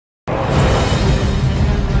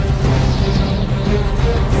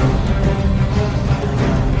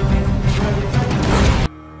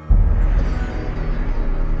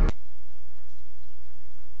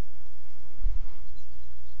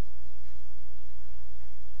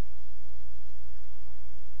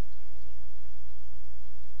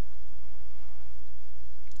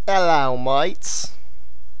Hello, mates.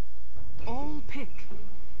 All pick.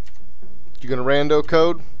 You gonna rando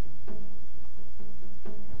code?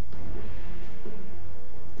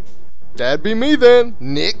 That'd be me then.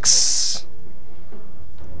 Nix.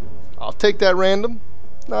 I'll take that random.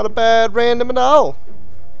 Not a bad random at all.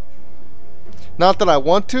 Not that I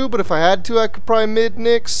want to, but if I had to, I could probably mid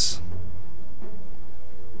Nix.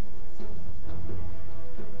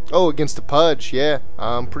 Oh, against the Pudge, yeah.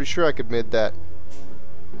 I'm pretty sure I could mid that.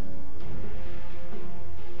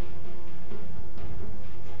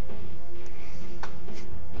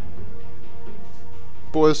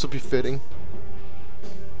 Boy, this will be fitting.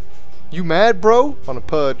 You mad, bro? On a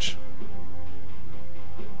Pudge.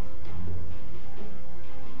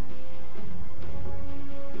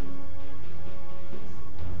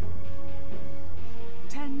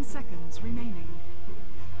 Seconds remaining.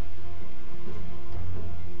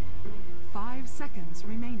 5 seconds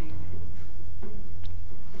remaining.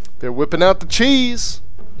 They're whipping out the cheese.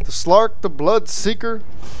 The Slark, the Blood Seeker.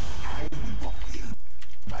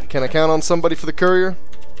 Can I count on somebody for the courier?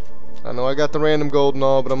 I know I got the random gold and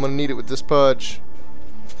all, but I'm gonna need it with this Pudge.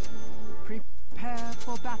 Prepare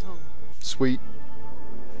for battle. Sweet.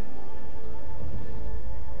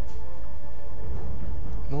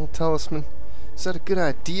 No talisman. Is that a good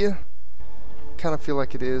idea? Kind of feel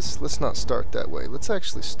like it is. Let's not start that way. Let's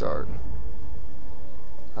actually start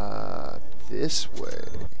this way.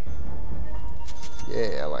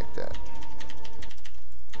 Yeah, I like that.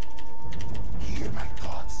 Hear my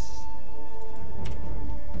thoughts.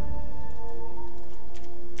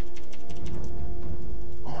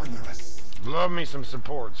 Onerous. Love me some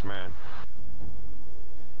supports, man.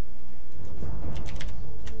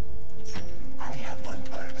 I have one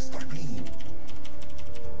purpose for being.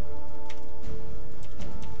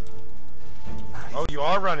 Oh, you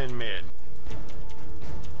are running mid.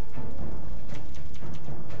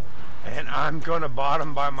 And I'm gonna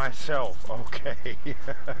bottom by myself. Okay.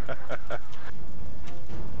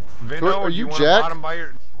 Vino, Are you wanna Jack? bottom by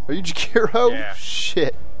your... Are you Jakiro? Yeah.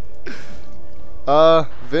 Shit.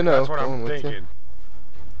 Vino. That's what I'm going with you. thinking.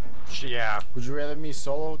 Yeah. Would you rather me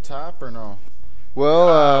solo top or no?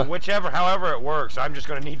 Well, whichever, however it works. I'm just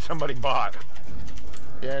gonna need somebody bot.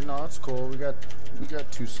 Yeah, no, it's cool. We got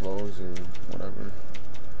 2 slows or whatever.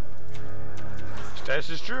 This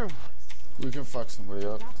is true. We can fuck somebody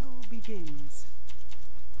up. Battle begins.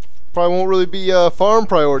 probably won't really be a farm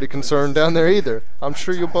priority concern down there either. I'm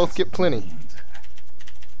sure you'll both get plenty.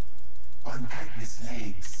 Unpack his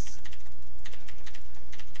legs.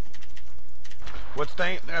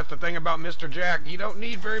 That's the thing about Mr. Jack. You don't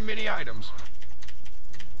need very many items.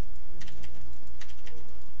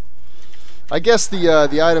 I guess the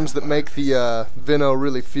items that make the Vino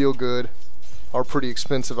really feel good are pretty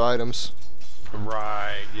expensive items.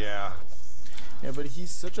 Right, yeah. Yeah, but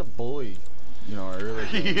he's such a bully. You know, I really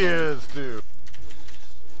He don't is, too.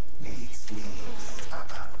 Legs.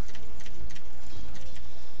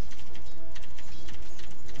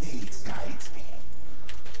 Legs guides me.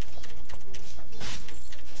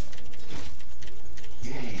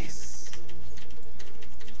 Yes.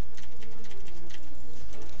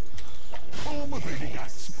 I'm a bit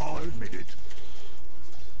nuts, I'll admit it.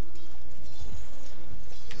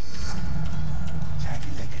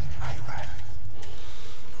 Jagged-legged Iran.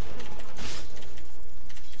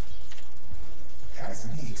 As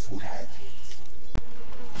Legs would have it.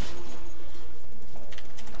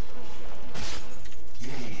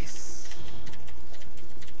 Yes.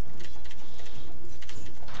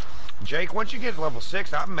 Jake, once you get to level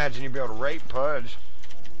 6, I imagine you'll be able to rape Pudge.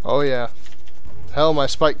 Oh yeah. Hell, my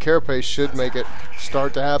spike carapace should make it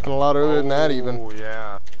start to happen a lot earlier than that even. Oh,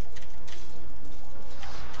 yeah.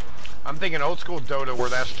 I'm thinking old school Dota where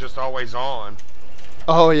that's just always on.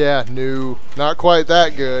 Oh yeah, no, not quite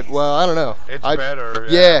that good. Well, I don't know. It's I, better.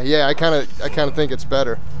 Yeah, I kind of think it's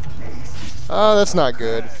better. Oh, that's not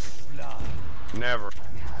good. Never.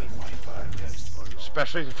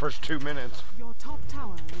 Especially the first 2 minutes. Your top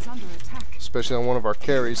tower is under attack. Especially on one of our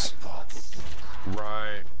carries.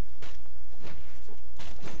 Right.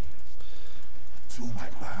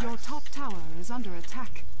 Your top tower is under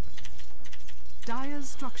attack. Dire's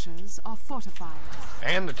structures are fortified.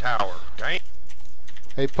 And the tower. Dang.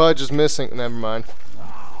 Hey, Pudge is missing. Never mind.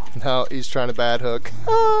 No, he's trying to bad hook.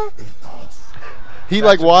 He That's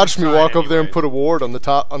like a watched good me sign walk over there and anyway. put a ward on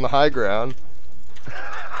the high ground.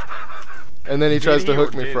 And then he tries to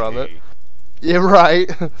hook me from it. Yeah,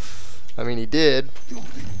 right. I mean, he did.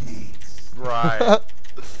 Right.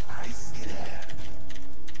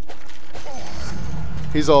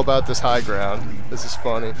 He's all about this high ground. This is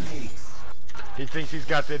funny. He thinks he's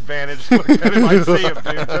got the advantage. Look at him. I see him,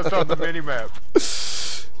 dude. Just on the minimap.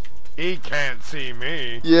 He can't see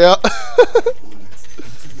me. Yeah.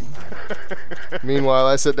 Meanwhile,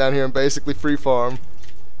 I sit down here and basically free farm.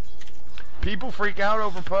 People freak out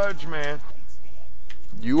over Pudge, man.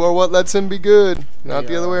 You are what lets him be good, not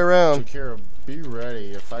the other way around. Shakira, be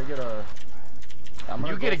ready. If I get a...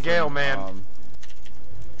 You get a Gale, man.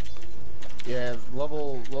 Yeah,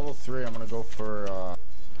 level 3, I'm gonna go for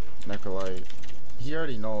Necrolite. He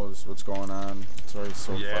already knows what's going on. That's why he's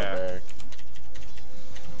so far back.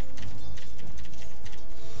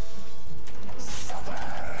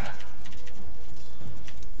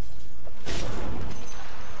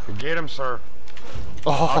 Get him, sir.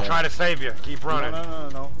 Oh. I'll try to save you. Keep running.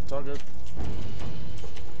 No. It's all good.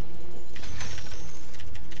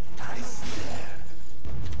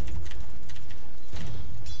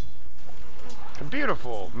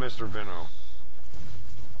 Beautiful, Mr. Vino.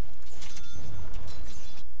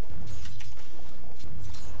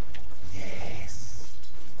 Yes.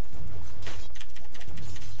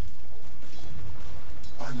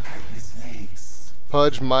 Untighten the snakes.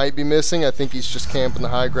 Pudge might be missing. I think he's just camping the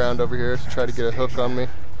high ground over here to try to get a hook on me.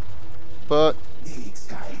 But Nix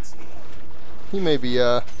guides me. he may be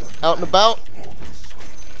out and about.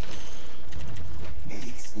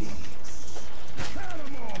 Nix.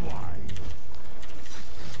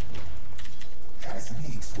 As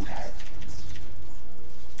Nix would have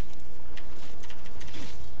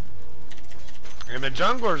it. And the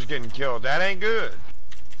jungler's getting killed. That ain't good.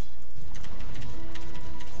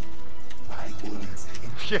 My words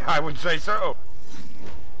Yeah, I would say so.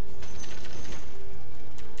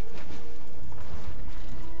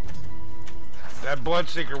 That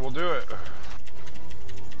Bloodseeker will do it.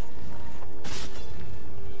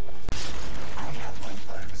 I have one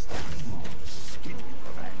purpose for you. Give me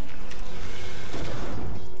revenge.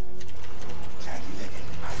 Calculated,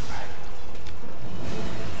 my right.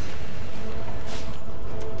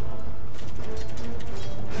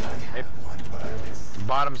 I have one purpose.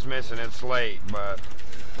 Bottom's missing. It's late, but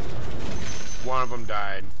one of them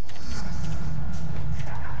died.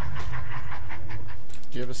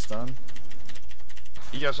 Do you have a stun?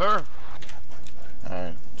 Yes, sir.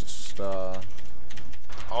 Alright, just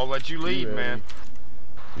I'll let you lead, ready. man.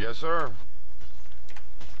 Yes, sir.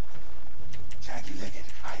 Calculated,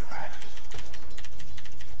 I right.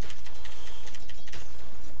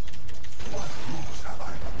 What rules have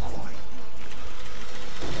I employed?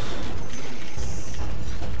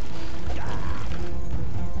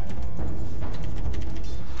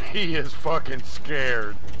 He is fucking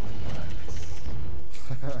scared.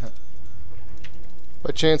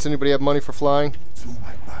 By chance, anybody have money for flying? To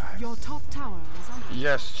my mind. Your top tower is under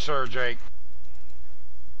Yes, sir, Jake.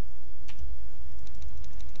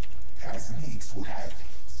 As Nix would have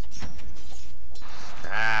it.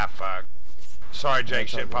 Ah, fuck. Sorry, Jake.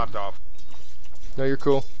 That's all Shit good. popped off. No, you're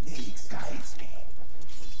cool. Nix guides me.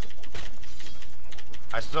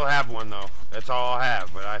 I still have one, though. That's all I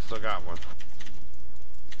have, but I still got one.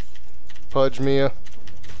 Pudge Mia.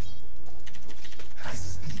 I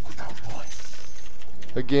speak without voice.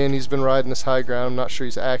 Again, he's been riding this high ground. I'm not sure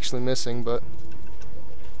he's actually missing, but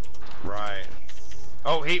Right.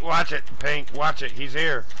 Oh, watch it, Pink. Watch it. He's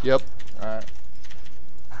here. yep. alright.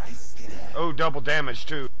 I scared. Oh, double damage,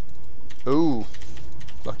 too. Ooh.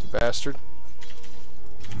 Lucky bastard.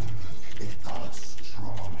 It thoughts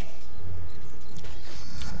draw me.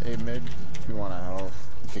 Hey mid, if you wanna help,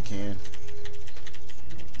 if you can.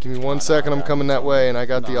 Give me 1 second, I'm coming that way, and I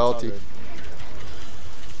got the No, it's all ulti. good.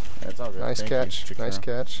 Yeah, it's all good. Nice Thank you, catch. Shakira. Nice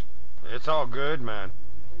catch. It's all good, man.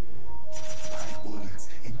 My words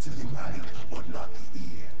into the mind, but not the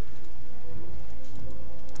ear.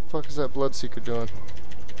 What the fuck is that Bloodseeker doing?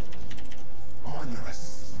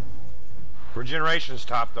 Onerous. Regeneration's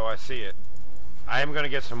top, though. I see it. I am going to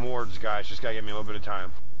get some wards, guys. Just got to give me a little bit of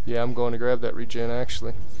time. Yeah, I'm going to grab that regen,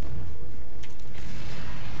 actually.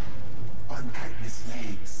 Untighten the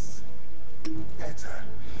snakes. Better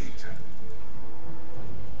later.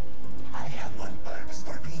 I have one purpose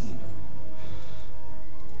for being.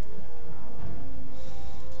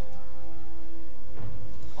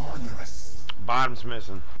 Onerous. Bottom's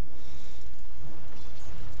missing.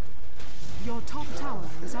 Your top tower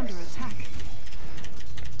is under attack.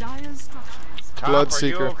 Dire's structures. Top, are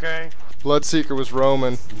you Bloodseeker. okay? Bloodseeker was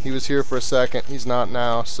roaming. He was here for a second. He's not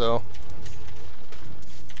now, so.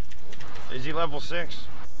 Is he level 6?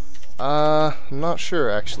 I'm not sure,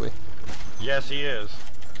 actually. Yes, he is.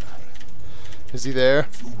 Is he there?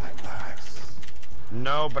 To my lives.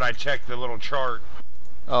 No, but I checked the little chart.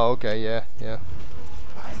 Oh, okay, yeah, yeah.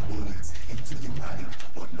 My words into the mind,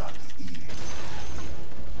 but not the ear.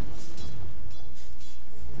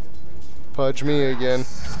 Pudge me again.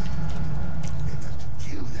 Better to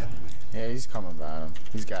kill them he's coming by him.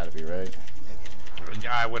 He's got to be, right?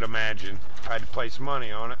 I would imagine. I had to place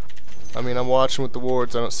money on it. I mean, I'm watching with the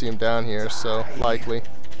wards. I don't see him down here, so likely.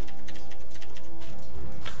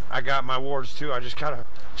 I got my wards too. I just kind of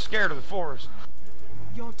scared of the forest.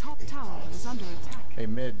 Your top tower is under attack. Hey,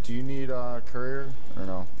 mid, do you need a courier or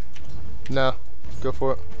no? No. Go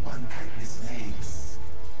for it. Unpack his legs.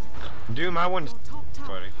 Doom, I wouldn't. Your top tower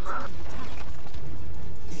Buddy. is under attack.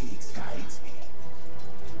 Legs guides me.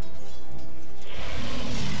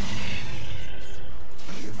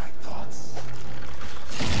 Hear my thoughts.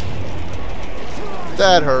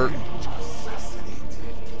 That hurt. Assassinated.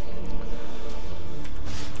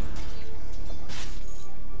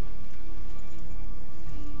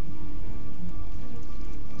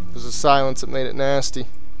 There's a silence that made it nasty.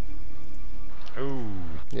 Ooh.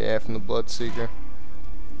 Yeah, from the Bloodseeker.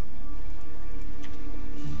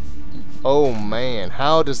 Oh man,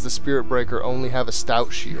 how does the Spirit Breaker only have a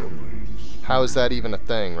stout shield? How is that even a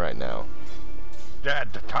thing right now?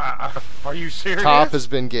 That the top. Are you serious? Top has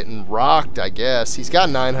been getting rocked, I guess. He's got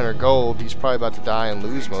 900 gold. He's probably about to die and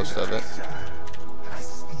lose most of it. I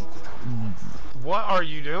speak without What are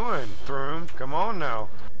you doing, Throom? Come on now.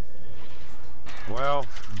 Well,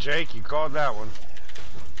 Jake, you called that one.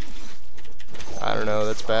 I don't know,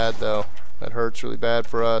 that's bad though. That hurts really bad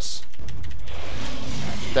for us.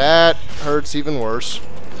 That hurts even worse.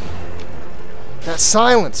 That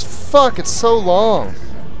silence! Fuck, it's so long!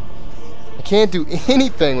 I can't do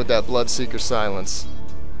anything with that Bloodseeker silence.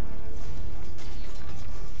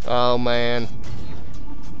 Oh man.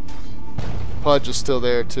 Pudge is still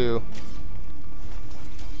there too.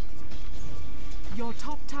 Your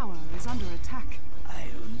top tower is under attack. I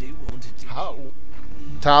only wanted to. How?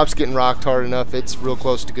 Top's getting rocked hard enough, it's real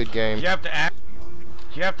close to good game. You have to ask.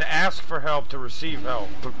 You have to ask for help to receive help.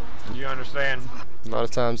 You understand? A lot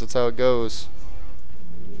of times that's how it goes.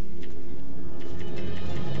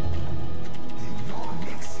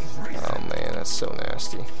 Oh man, that's so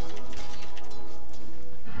nasty.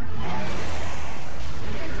 I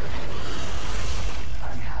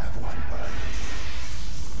have one word.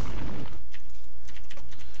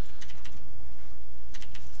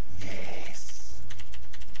 Yes.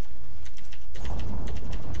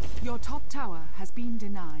 Your top tower has been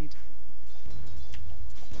denied.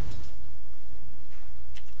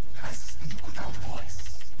 I speak without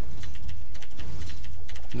voice.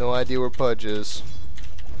 No idea where Pudge is,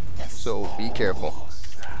 so be careful.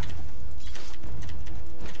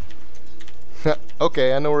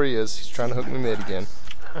 Okay, I know where he is. He's trying to hook me mid again.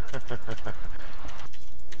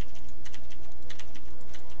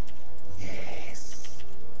 Yes.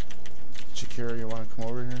 Shakira, you want to come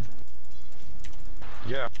over here?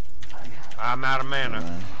 Yeah. I'm out of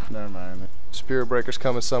mana. Never mind. Spirit Breaker's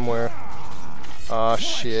coming somewhere. Aw,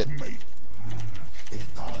 shit. Their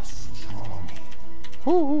thoughts draw me.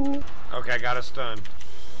 Woo. Okay, I got a stun.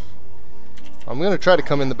 I'm gonna try to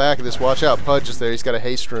come in the back of this. Watch out, Pudge is there. He's got a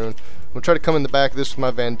haste rune. I'm gonna try to come in the back of this with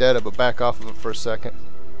my Vendetta, but back off of it for a second.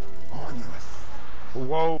 Onward.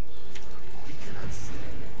 Whoa. We cannot see.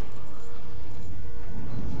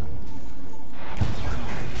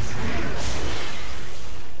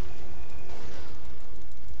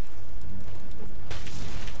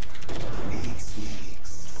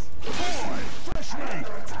 Legs.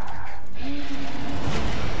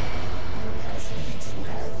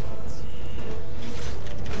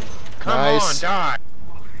 Come Nice. on, die.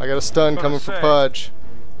 I got a stun Gonna coming for say. Pudge.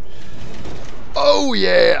 Oh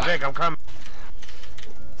yeah! Jake, I'm coming.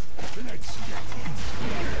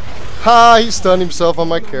 Ha! He stunned himself on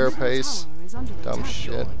my Your middle carapace. tower is under Dumb attack.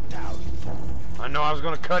 shit. I know I was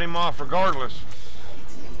gonna cut him off regardless.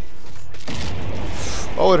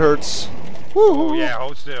 Oh, it hurts. Woo! Oh yeah,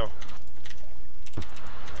 hold still.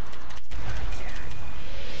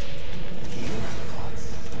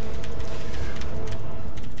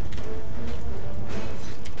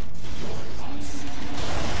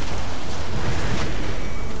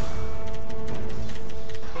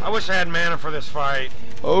 I wish I had mana for this fight.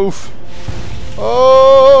 Oof.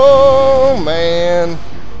 Oh man.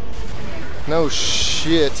 No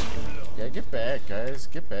shit. Yeah, get back, guys.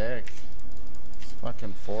 Get back. It's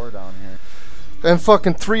fucking 4 down here. And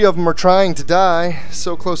fucking 3 of them are trying to die.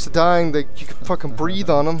 So close to dying that you can fucking breathe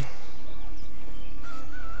on them.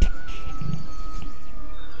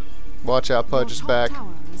 Watch out, Your Pudge is top back.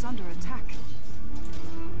 tower is under attack.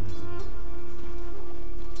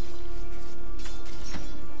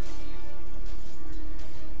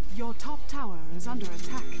 Your top tower is under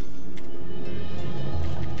attack.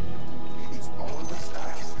 It's always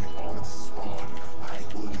darkest before the spawn. My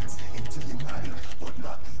words into the mind, but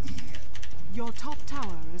not the ear. Your top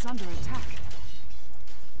tower is under attack.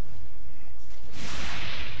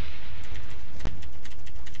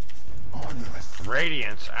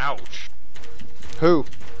 chance. Ouch. Who?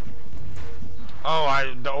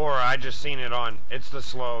 Oh, the aura. I just seen it on. It's the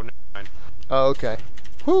slow. Never mind. Oh, okay.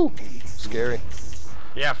 Whew. Scary.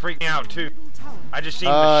 Yeah, freaked me out too. Middle tower I just seen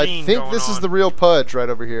I machine think going this is on. the real Pudge right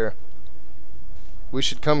over here. We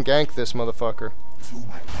should come gank this motherfucker.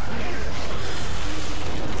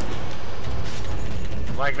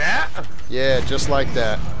 Like that? Yeah, just like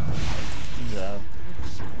that. Yeah.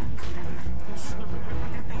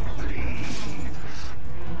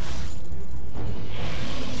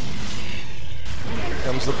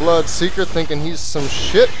 Comes the Blood Seeker thinking he's some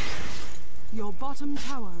shit. Your bottom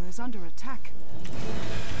tower is under attack.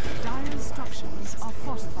 Dire's structures are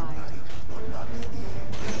fortified.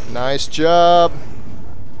 Nice job.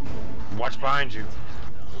 Watch behind you.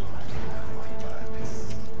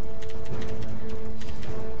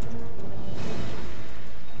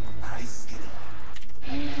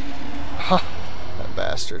 Ha! That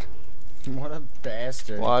bastard. What a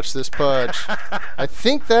bastard. Watch this Pudge. I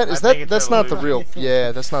think that is I think that. it's That's a not the loot. real.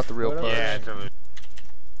 Yeah, that's not the real What a- Pudge. Yeah, it's a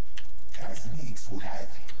As Nix would have it.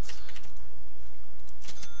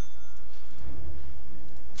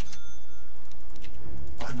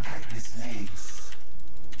 Untight snakes.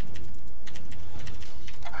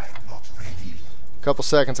 I'm not ready. Couple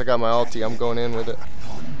seconds, I got my ulti. I'm going in with it.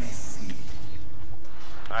 Don't messy.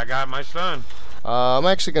 I got my stun. I'm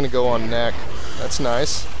actually gonna go on neck. That's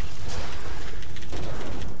nice.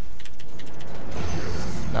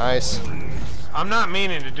 Nice. I'm not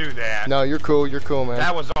meaning to do that. No, you're cool. You're cool, man.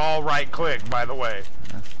 That was all right click, by the way.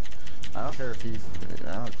 I don't care if he's.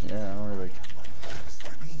 I don't really.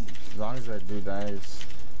 As long as that dude dies.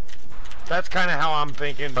 That's kind of how I'm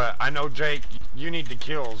thinking, but I know, Jake, you need the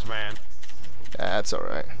kills, man. That's all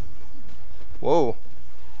right. Whoa.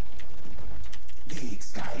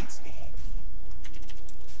 Nix guides me.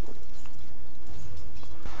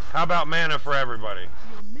 How about mana for everybody?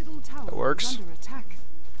 Your middle tower That works. is under attack.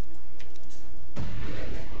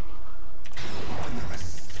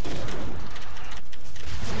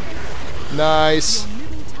 Nice. Your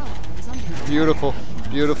middle tower is under attack. Beautiful.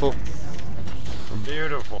 Beautiful.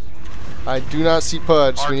 Beautiful. I do not see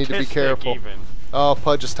Pudge. We need to be Artistic careful. even. Oh,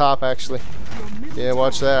 Pudge is top, actually. Your middle Yeah,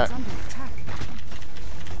 watch tower that. is under attack.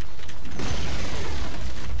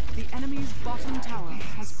 The enemy's bottom tower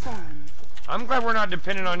has fallen. I'm glad we're not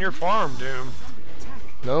dependent on your farm, Doom. Under attack.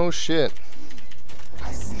 No shit.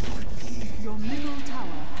 I see what fear. Your middle tower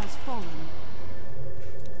has fallen.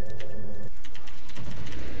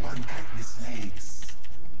 Untight snakes.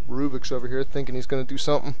 Rubik's over here thinking he's going to do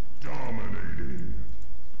something.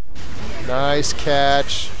 Nice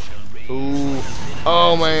catch. Ooh.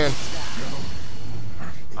 Oh, man.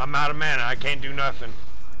 I'm out of mana. I can't do nothing.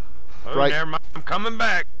 Oh, Right. never mind. I'm coming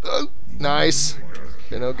back. Nice.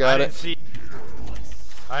 Finno got I it.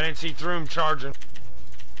 didn't see Throom charging.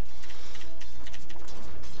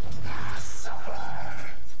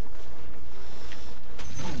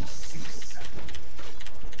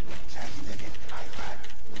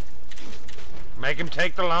 Make him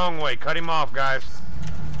take the long way. Cut him off, guys.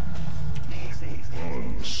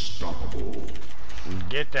 Unstoppable.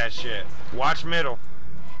 Get that shit. Watch middle.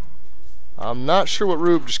 I'm not sure what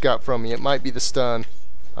Rube just got from me. It might be the stun.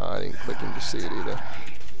 I didn't click him to see it either.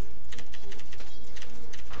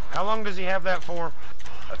 How long does he have that for?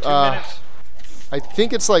 2 Uh, minutes? I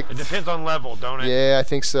think it's like... It depends on level, don't it? Yeah, I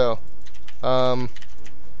think so.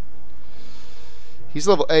 He's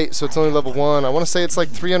level 8, so it's only level 1. I want to say it's like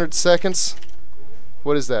 300 seconds.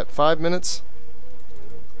 What is that, 5 minutes?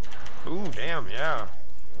 Ooh, damn, yeah.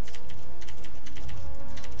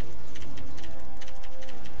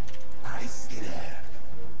 I scared.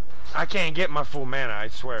 I can't get my full mana, I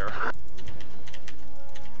swear.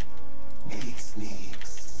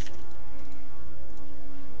 Snakes.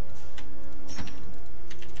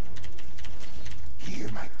 Hear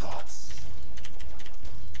my thoughts.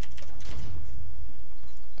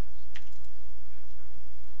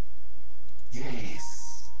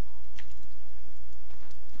 Yes.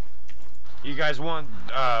 You guys want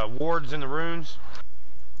wards in the runes?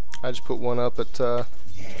 I just put one up at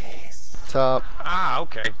Yes. top. Ah,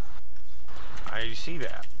 okay. I see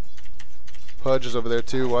that. Pudge is over there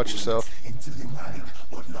too. Watch yourself. Into the mind,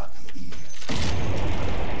 but not the ear.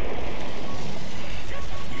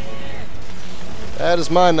 That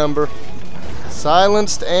is my number.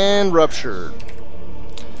 Silenced and ruptured.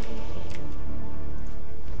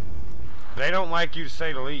 They don't like you, to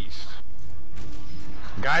say the least.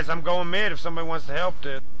 Guys, I'm going mid if somebody wants to help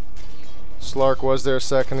this. Slark was there a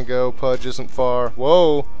second ago. Pudge isn't far.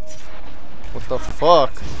 Whoa. What the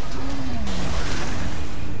fuck?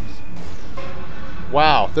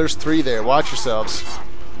 Wow, there's 3 there. Watch yourselves.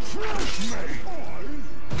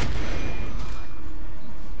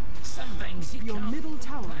 Your middle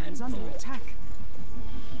tower is under attack.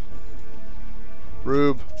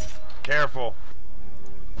 Rube. Careful.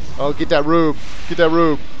 Oh, get that Rube. Get that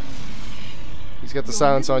Rube. He's got the Your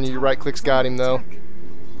silence on you. middle Your right tower click's is got under him, though. attack.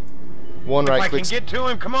 One If I right can click's... get to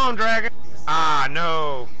him, come on, dragon. Ah,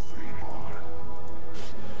 no.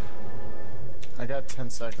 I got 10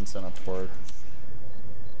 seconds in a port.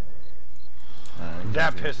 Alright,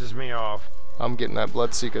 That easy. pisses me off. I'm getting that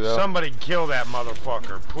Bloodseeker, though. Somebody kill that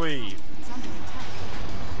motherfucker, please. Is under attack.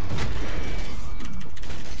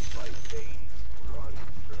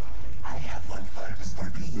 I have one purpose for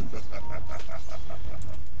being.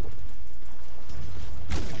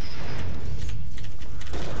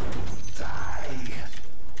 Die.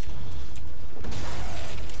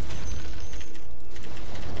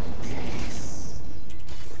 Yes.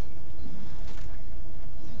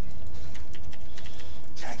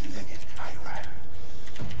 Jagged-legged, I run.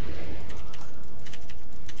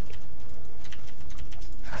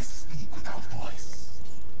 I speak without voice.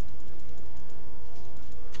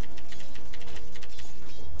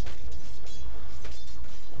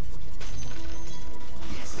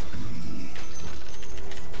 Yes, please.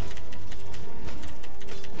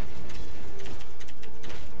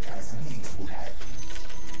 As needs would have it.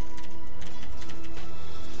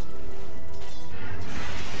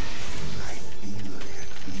 I feel their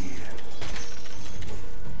fear.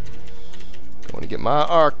 Going to get my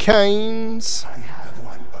arcanes. I have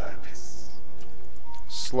one purpose.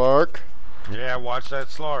 Slark. Yeah, watch that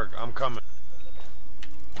Slark. I'm coming.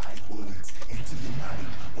 My words into the mind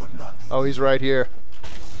would not be Oh, he's right here.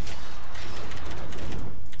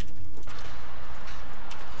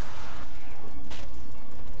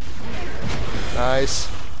 Nice.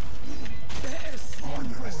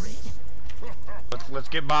 onerous. Let's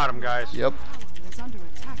get bottom, guys. Yep. Tower is under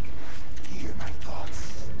attack. Hear my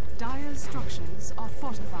thoughts. Dire's structures are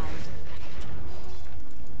fortified.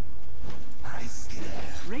 I scare.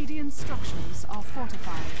 Radiant structures are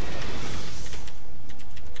fortified.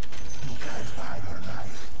 You can't buy her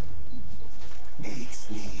life.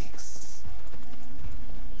 Sneaks.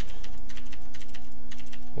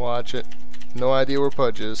 Watch it. No idea where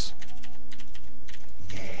Pudge is.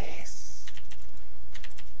 Yes.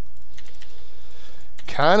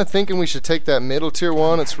 Kind of thinking we should take that middle tier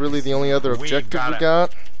one. It's really the only other We objective got we it.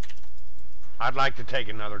 got. I'd like to take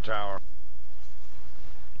another tower.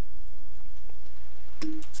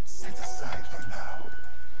 Set aside for now.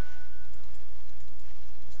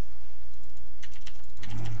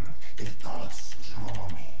 The thoughts draw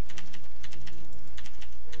me.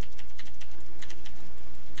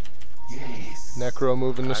 Yes. Necro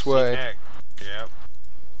moving I this see way. Nick. Yep.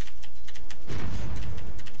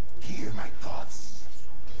 Hear my thoughts.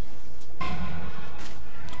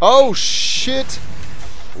 Oh shit!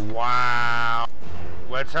 Wow.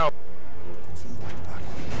 Let's help. To what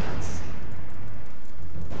we can see.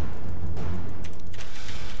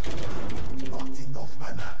 Nothing of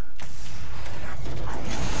mana.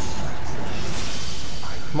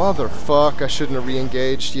 Motherfuck, I shouldn't have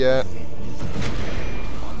re-engaged yet.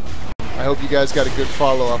 I hope you guys got a good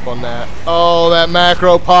follow-up on that. Oh, that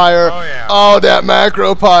macro pyre! Oh, yeah. Oh, that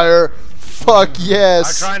macro pyre! Fuck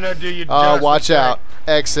yes! I'm trying to do you Oh, justice, watch Nick. out.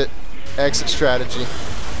 Exit. Exit strategy.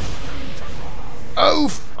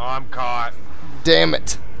 Oof! Oh, I'm caught. Damn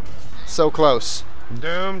it. So close.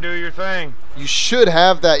 Doom, do your thing. You should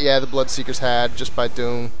have that. Yeah, the Bloodseekers had, just by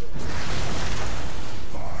Doom.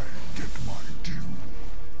 I get my due.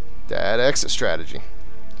 That exit strategy.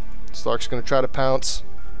 Slark's gonna try to pounce.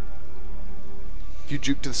 If you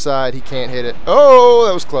juke to the side, he can't hit it. Oh,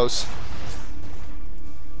 that was close.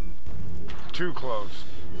 Too close.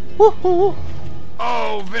 Woohoo!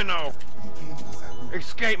 Oh, Vino.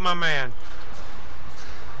 Escape, my man.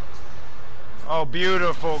 Oh,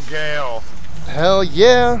 beautiful, Gale. Hell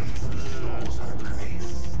yeah!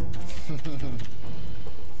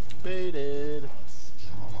 Baited.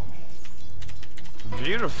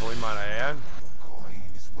 Beautifully, might I add. Coin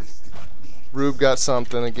is wasted on me. Rube got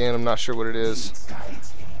something again. I'm not sure what it is.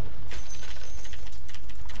 Guides me.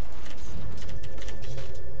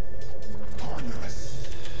 Onerous.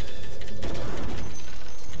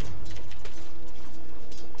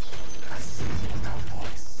 I speak without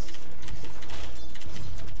voice.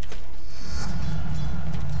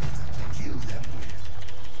 Kill them with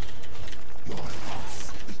your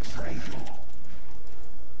thoughts betray you.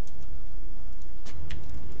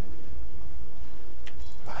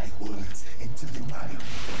 My words into the mind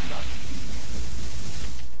will not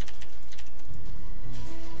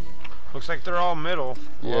Looks like they're all middle.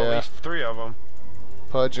 Well, Yeah. at least 3 of them.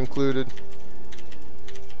 Pudge included.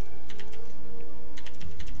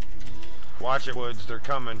 Watch it, Woods. They're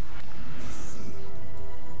coming.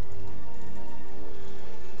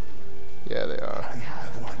 Yeah, they are. I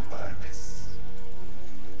have one purpose.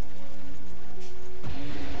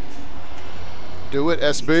 Do it,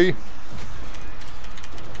 SB.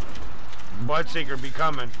 Bloodseeker be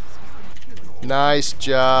coming. Nice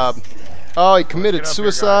job. Oh, he committed Get up here,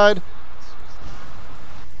 suicide.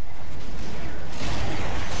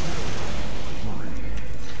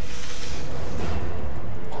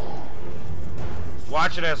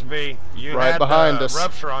 Watch it, SB. You Right had behind the us.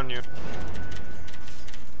 rupture on you.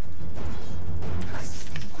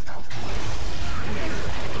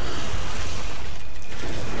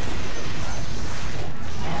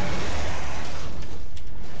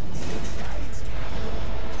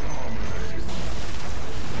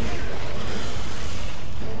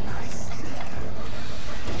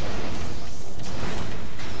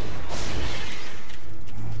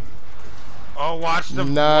 Oh, watch the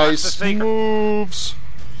Nice seeker. moves.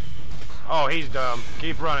 Oh, he's dumb.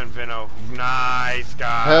 Keep running, Vino. Nice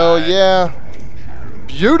guy. Hell yeah.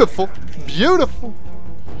 Beautiful. Beautiful.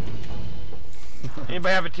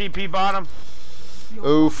 Anybody have a TP bottom? Your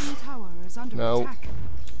Oof. bottom tower is under Nope. attack.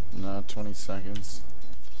 No, 20 seconds.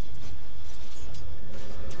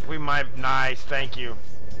 We might. Nice. Thank you.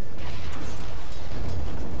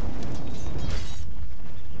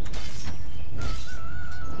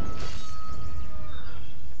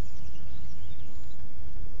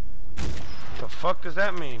 The fuck does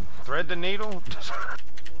that mean? Thread the needle?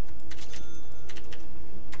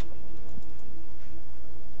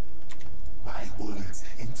 My words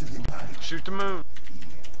into the mind. Shoot the moon.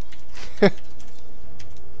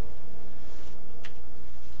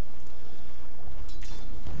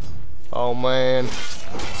 Oh man.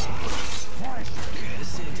 Cursed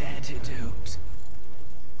antidote.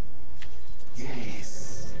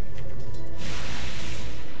 Yes.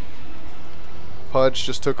 Pudge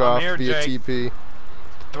just took I'm off here, via Jake. TP.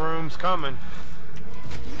 Throom's coming.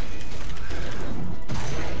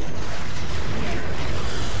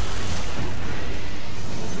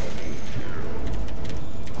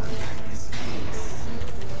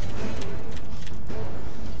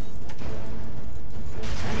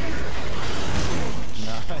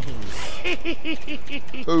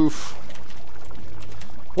 Nice. Oof.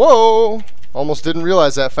 Whoa! Almost didn't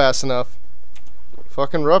realize that fast enough.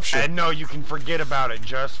 Fucking rupture. And no, you can forget about it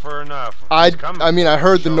just for enough. I He's coming. mean, I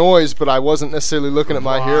heard the So, noise, but I wasn't necessarily looking at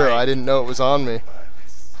my hero. I didn't know it was on me.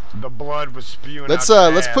 The blood was spewing Let's out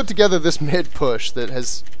your let's ass. put together this mid push that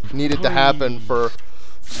has needed to happen for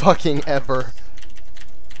fucking ever.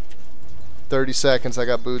 30 seconds. I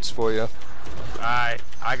got boots for you. Alright,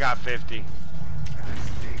 I got 50.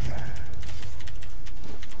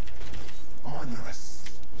 Onerous.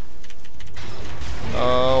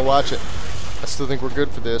 Oh, watch it. I still think we're good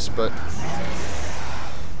for this, but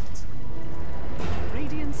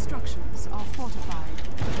Radiant structures are fortified.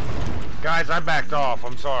 Guys, I backed off.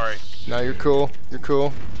 I'm sorry. no, you're cool. You're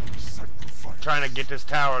cool. Trying to get this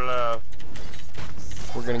tower low.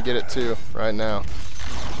 We're gonna get it too right now.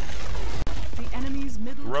 The enemy's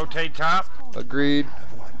middle Rotate tower top. has fallen. Agreed.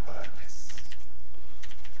 Have one purpose.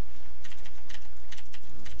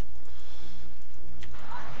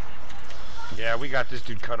 Yeah, we got this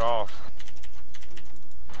dude cut off.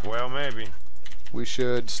 Well, maybe. We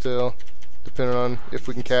should still, depending on if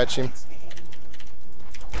we can catch him.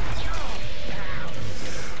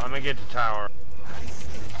 I'm gonna get the tower.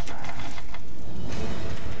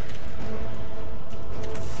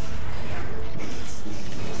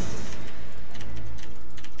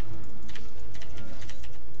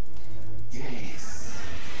 Yes.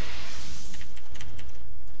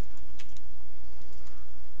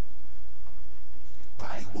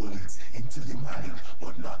 My words into the mind,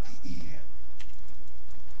 but not the ear.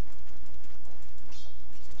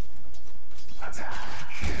 Attack.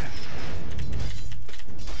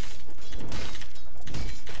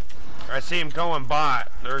 I see him going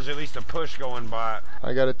bot. There's at least a push going bot.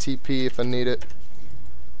 I got a TP if I need it.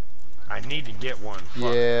 I need to get one.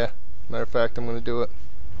 Fuck. Yeah. Matter of fact, I'm gonna do it.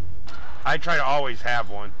 I try to always have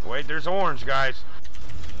one. Wait, there's orange, guys.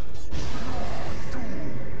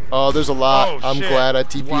 Oh, there's a lot. Oh, I'm shit. glad I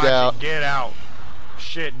TP'd Watch it. out. Get out.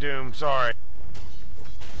 Shit, Doom. Sorry.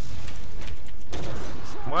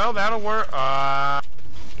 Well, that'll work.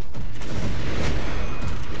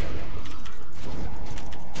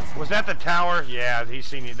 Was that the tower? Yeah, he's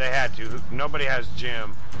seen it. They had to. Nobody has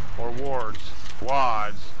gem or wards.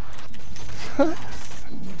 Wads.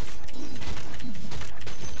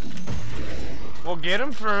 We'll get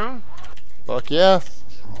him through. Fuck yeah.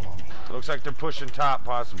 Looks like they're pushing top,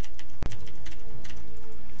 possibly.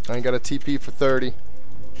 I ain't got a TP for 30.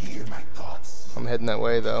 Hear my thoughts. I'm heading that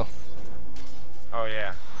way though. Oh,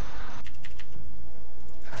 yeah.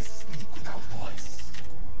 I speak without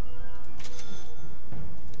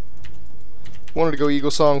Wanted to go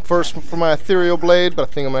Eagle Song first for my Ethereal Blade, but I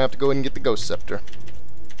think I'm gonna have to go ahead and get the Ghost Scepter.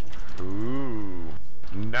 Ooh.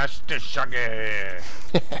 Nasty shaggy.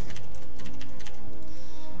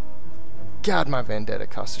 God, my Vendetta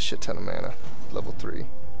costs a shit ton of mana. Level 3.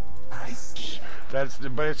 But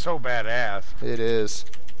it's so badass. It is.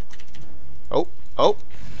 Oh, oh.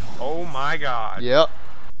 Oh my god. Yep.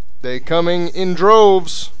 They coming in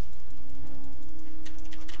droves.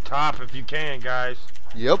 Top if you can, guys.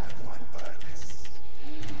 Yep.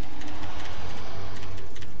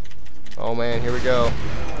 Oh man, here we go.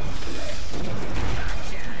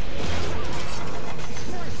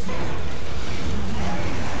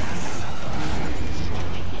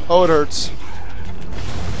 Oh, it hurts.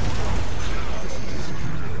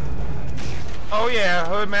 Oh yeah,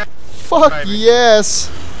 hood man. Fuck Baby.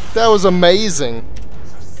 yes! That was amazing.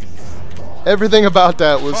 Everything about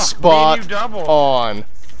that was Fuck, spot man, you doubled. on.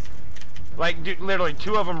 Like, dude, literally,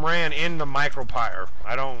 2 of them ran in the micropyre.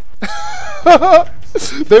 I don't...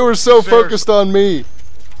 They were so Seriously. focused on me.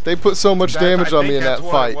 They put so much damage on me in that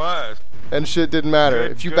That's fight. what it was. And shit didn't matter.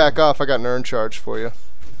 Good, If you good. back off, I got an urn charge for you.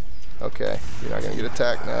 Okay, you're not gonna get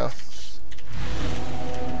attacked now.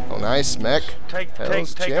 Oh, nice, mech. Take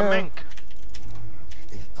Hell's a yeah. mink.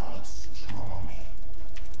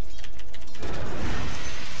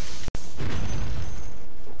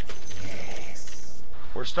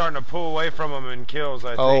 We're starting to pull away from them in kills, I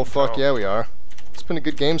think. Oh, fuck so. yeah, we are. It's been a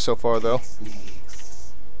good game so far, though.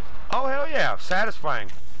 Oh, hell yeah.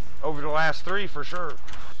 Satisfying. Over the last 3, for sure.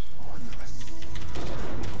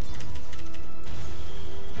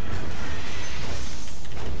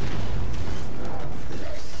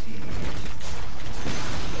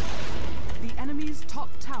 The enemy's top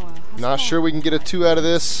tower has Not sure we can get a 2 out of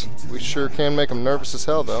this. We sure can make them nervous as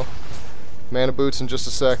hell, though. Mana boots in just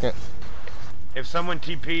a second. If someone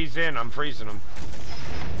TP's in, I'm freezing them.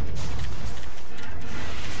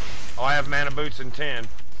 Oh, I have mana boots in 10.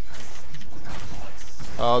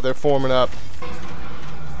 Oh, they're forming up.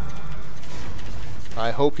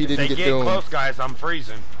 I hope he If didn't they get get doomed. close, guys, I'm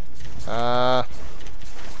freezing. Damn,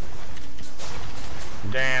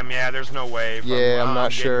 yeah, there's no wave. Yeah, I'm not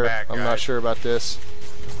getting sure. back, I'm not guys. sure about this.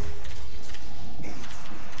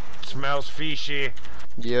 Smells fishy.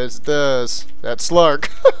 Yes, it does. That Slark.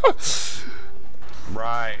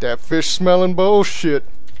 Right. That fish smelling bullshit.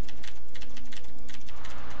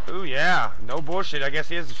 Ooh, yeah. No bullshit. I guess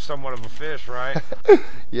he is somewhat of a fish, right?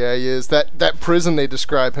 Yeah, he is. That prison they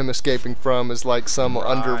describe him escaping from is like some Right.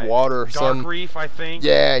 underwater. Dark some Reef, I think.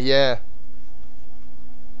 Yeah, yeah.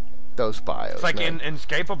 Those bios. It's like man.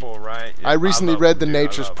 inescapable, right? I recently love read the them, dude. I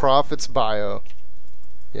Nature's love them. Prophets bio.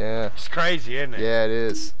 Yeah. It's crazy, isn't it? Yeah, it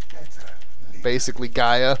is. Basically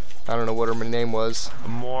Gaia. I don't know what her name was.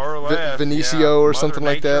 More or less. Vinicio yeah. or Mother something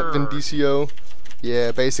like that. Nature or- Vindicio.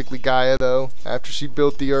 Yeah, basically Gaia though. After she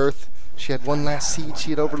built the earth, she had one last seed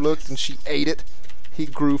she had overlooked and she ate it. He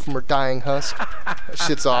grew from her dying husk. That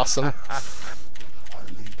shit's awesome.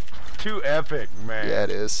 Too epic, man. Yeah,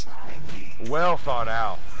 it is. Well thought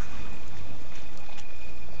out.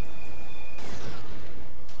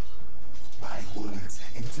 My words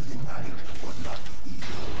into the mind will not be evil.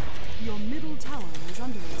 Your middle tower is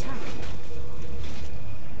under attack.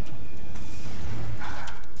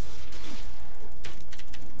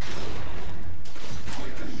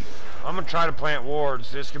 I'm gonna try to plant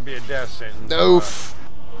wards. This could be a death sentence. Oof.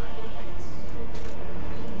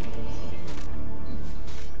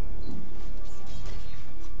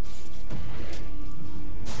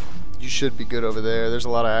 You should be good over there. There's a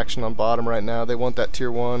lot of action on bottom right now. They want that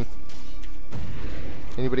tier 1.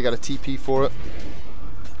 Anybody got a TP for it?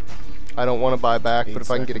 I don't want to buy back, but 8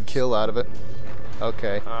 if I can get a seconds. kill out of it.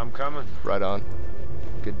 Okay, I'm coming. right on.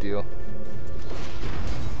 Good deal.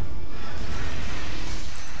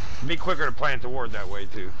 Be quicker to plant the ward that way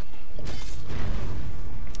too.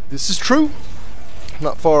 This is true.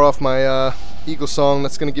 Not far off my Eagle Song.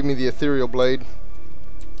 That's going to give me the Ethereal Blade.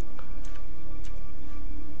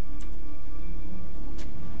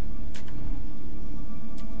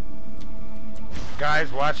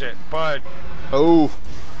 Guys, watch it. Pudge. Oh,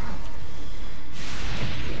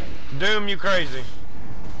 Doom, you crazy.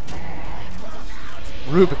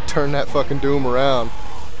 Rubik turned that fucking Doom around.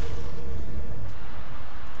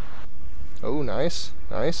 Oh, nice.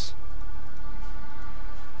 Nice.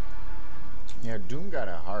 Yeah, Doom got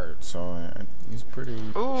a heart, so he's pretty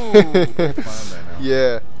Ooh. fine right now.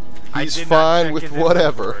 Yeah. I He's did not fine check with his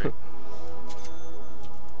whatever. inventory.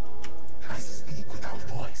 I speak without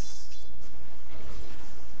voice.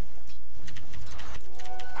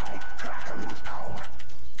 I crackle with power.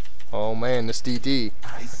 Oh man, this DD.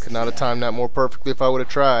 I could not have timed that more perfectly if I would have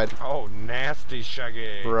tried. Oh, nasty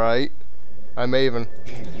shaggy. Right? I may even.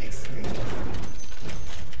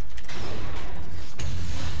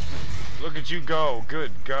 Look at you go.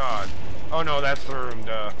 Good God. Oh no, that's the room,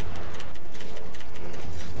 duh.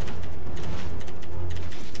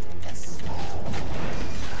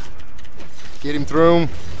 Get him through him.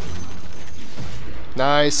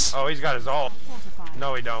 Nice. Oh, he's got his ult. Fortified.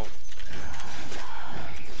 No, he don't.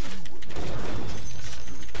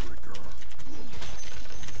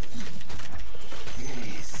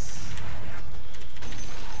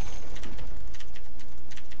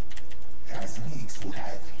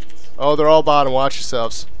 Oh, they're all bottom. Watch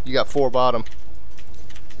yourselves. You got 4 bottom.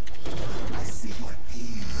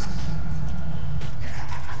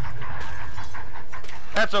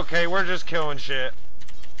 That's okay, we're just killing shit.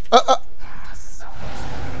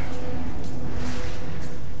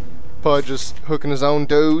 Pudge is hooking his own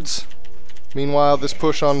dudes. Meanwhile, this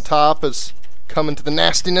push on top is coming to the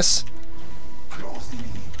nastiness.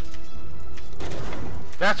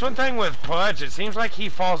 That's one thing with Pudge, it seems like he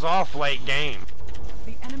falls off late game.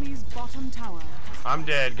 The enemy's bottom tower has I'm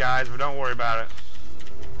dead, guys, but don't worry about it.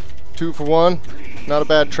 2 for 1. Not a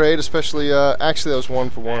bad trade, especially, actually that was 1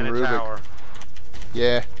 for 1, And a Rubik. tower.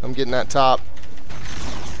 Yeah, I'm getting that top.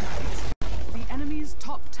 The enemy's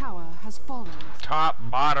top tower has fallen. Top,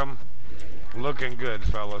 bottom. Looking good,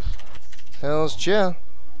 fellas. Hell's yeah.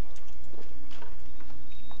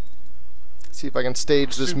 See if I can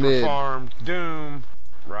stage this Super mid. farmed. Doom.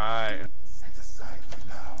 Right. Set aside for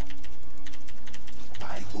now.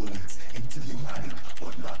 My bullets into the mind,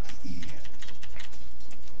 but not the ear.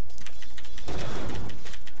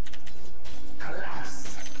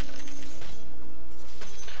 Collapse.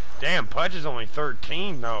 Damn, Pudge is only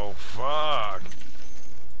 13 though. Fuck.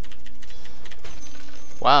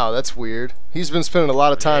 Wow, that's weird. He's been spending a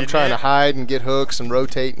lot of time Isn't trying to it? hide and get hooks and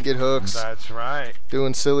rotate and get hooks. That's right.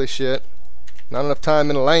 Doing silly shit. Not enough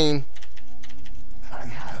time in the lane. I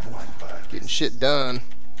have one bird. Getting shit done.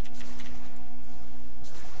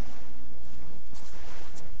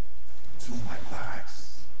 To my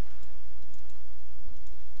birds.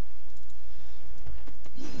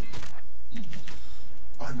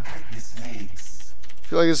 Untight snakes. I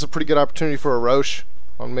feel like this is a pretty good opportunity for a Roche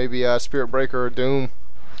on maybe Spirit Breaker or Doom.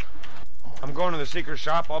 I'm going to the secret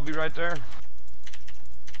shop. I'll be right there.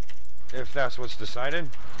 If that's what's decided.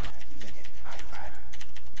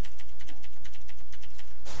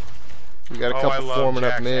 We got a Oh, I couple love forming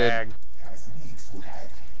up Jack's mid. ag. Snakes would have it.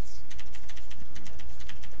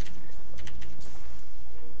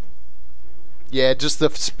 Yeah, just the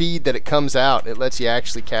speed that it comes out, it lets you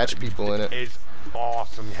actually catch people in it. It's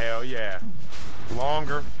awesome. Hell yeah.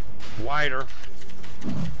 Longer, wider.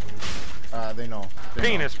 They know. They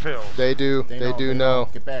Penis pills. They do. They do know.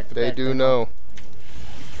 Get back. Get They back, do know.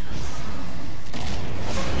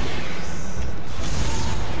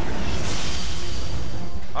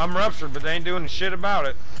 I'm ruptured, but they ain't doing shit about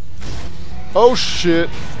it. Oh shit.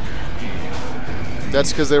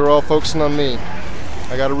 That's because they were all focusing on me.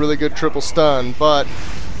 I got a really good triple stun, but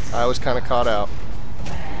I was kind of caught out.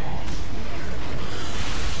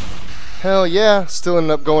 Hell yeah, still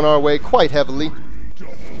ended up going our way quite heavily.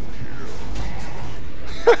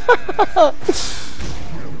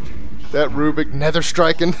 That Rubik nether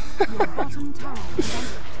striking. Your bottom tower is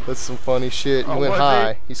under That's some funny shit. You Oh, went was high.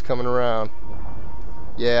 it? He's coming around.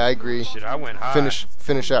 Yeah, I agree. Shit, I went high.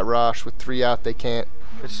 Finish that Rosh with 3 out. They can't.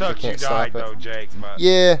 It sucks you can't died stop it. though, Jake. But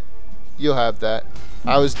Yeah, you'll have that.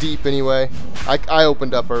 I was deep anyway. I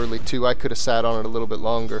opened up early too. I could have sat on it a little bit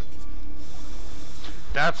longer.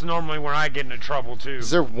 that's normally when I get into trouble too. Is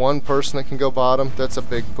there one person that can go bottom? That's a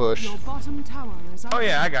big push. Your bottom tower is under Oh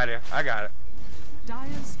yeah, I got it. I got it.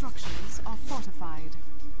 Dire's structures are fortified.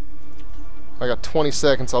 I got 20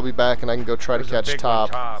 seconds. I'll be back and I can go try to There's a catch big top.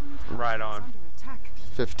 one top. Right on. Under attack.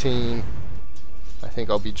 15. I think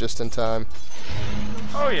I'll be just in time.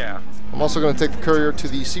 Oh yeah. I'm also going to take the courier to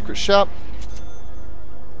the secret shop.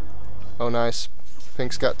 Oh nice.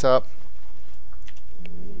 Pink's got top.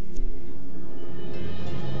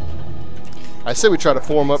 I say we try to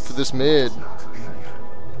form up for this mid.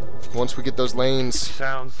 Once we get those lanes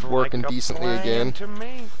Sounds working like a decently plan again. to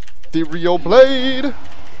me. Ethereal Blade!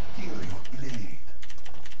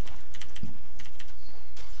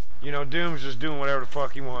 You know, Doom's just doing whatever the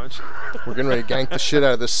fuck he wants. We're getting ready to gank the shit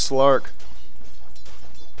out of this Slark.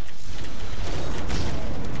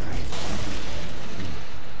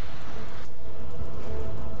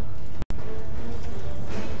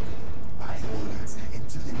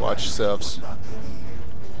 Watch yourselves.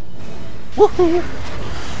 Woohoo!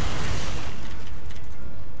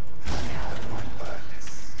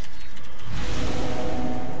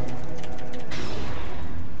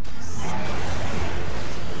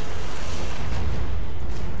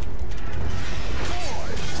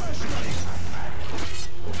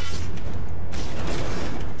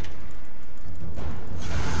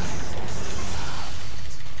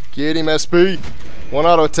 Get him, SP. One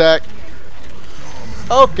auto attack.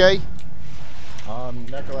 Okay.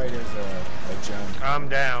 Necrolite is a gem. I'm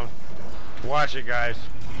down. Watch it, guys.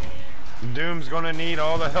 Doom's gonna need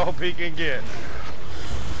all the help he can get.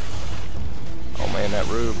 Oh man, that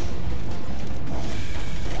rube.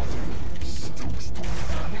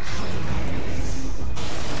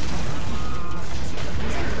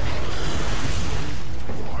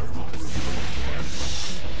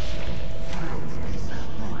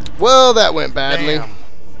 Well, that went badly. Damn.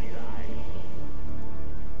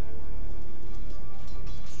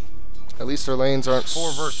 At least our lanes aren't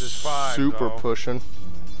 4 versus 5, super though. pushing.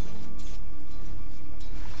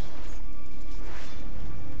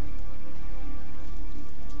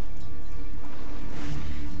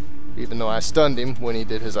 Even though I stunned him when he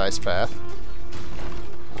did his ice path.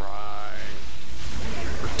 Right.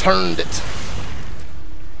 Returned it.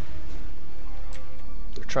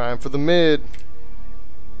 They're trying for the mid.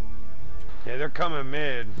 Yeah, they're coming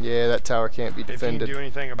mid. Yeah, that tower can't be If you can defended. do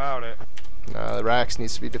anything about it. Nah, the Rax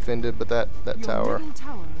needs to be defended, but that Your tower, middle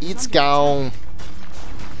tower is it's under gone.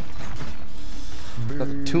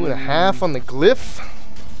 Another 2.5 on the glyph. attack.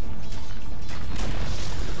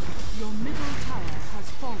 Your middle tower has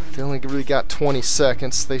fallen. They only really got 20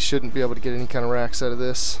 seconds. They shouldn't be able to get any kind of Rax out of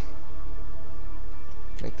this.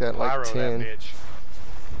 Make that like Pyro 10. that bitch.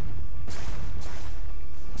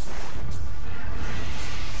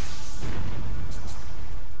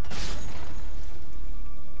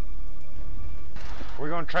 We're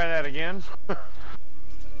gonna try that again.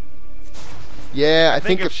 Yeah, I I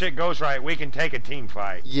think think if shit goes right, we can take a team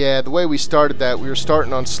fight. yeah, the way we started that, we were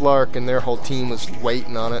starting on Slark and their whole team was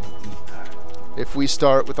waiting on it. If we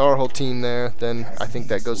start with our whole team there, then I think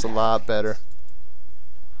that goes a lot better.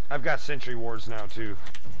 I've got sentry wards now too.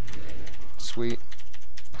 Sweet.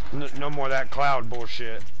 No more of that cloud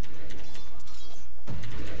bullshit.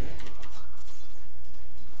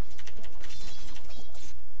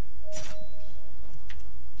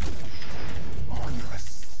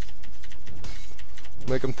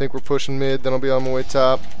 Make them think we're pushing mid, then I'll be on my way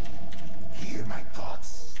top. Hear my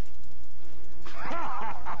thoughts.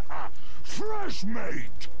 Fresh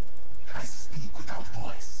mate! I speak without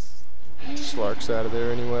voice. Slark's out of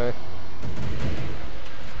there anyway.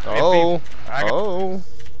 Oh, I got- oh.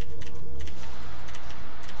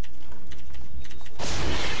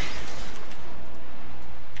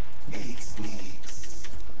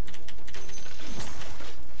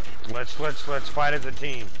 Let's fight as a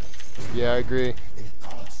team. Yeah, I agree.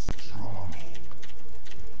 Thoughts draw me.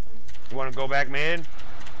 You wanna go back mid?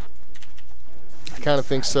 I kind of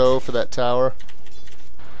think so for that tower.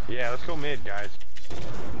 Yeah, let's go mid, guys.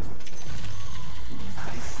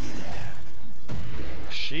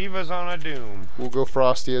 Shiva's on a doom. We'll go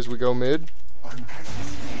Frosty as we go mid.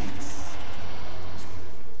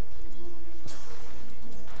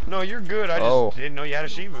 No, you're good. I just didn't know you had a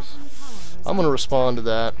Shiva's. I'm gonna respond to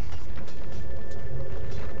that.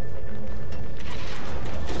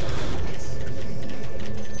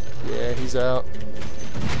 Yeah, he's out.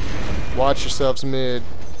 Watch yourselves mid.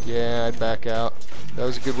 Yeah, I'd back out. That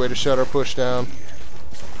was a good way to shut our push down.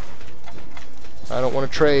 I don't want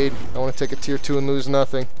to trade. I want to take a tier 2 and lose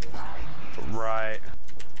nothing. Right.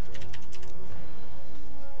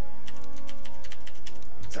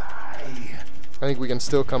 I think we can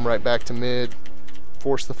still come right back to mid.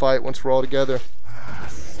 Force the fight once we're all together.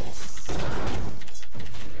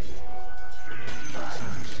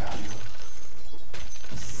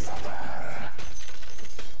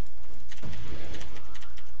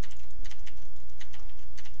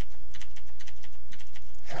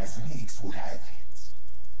 As Nix would have it.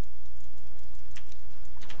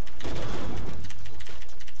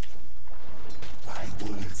 My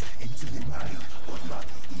words into the mind, but not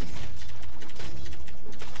the ear.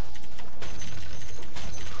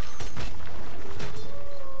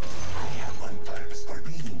 I have one purpose for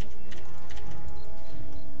being.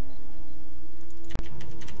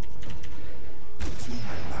 To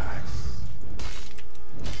my lives.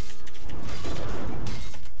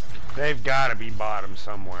 They've got to be bottom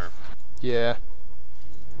somewhere. Yeah.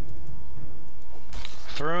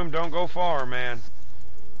 Through him, don't go far, man.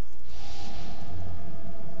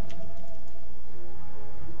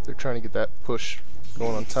 They're trying to get that push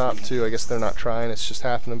going on top too. I guess they're not trying. It's just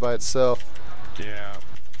happening by itself. Yeah.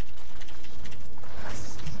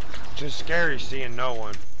 Just scary seeing no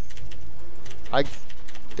one.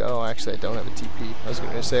 Oh, actually, I don't have a TP. I was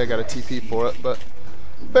going to say I got a TP for it, but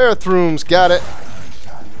Barathroom's got it.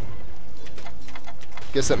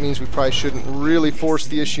 Guess that means we probably shouldn't really force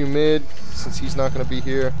the issue mid, since he's not going to be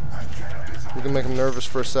here. We can make him nervous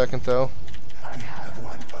for a second, though. I have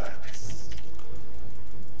one purpose.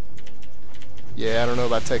 Yeah, I don't know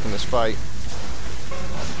about taking this fight.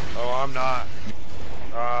 Oh, I'm not.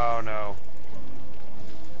 Oh, no.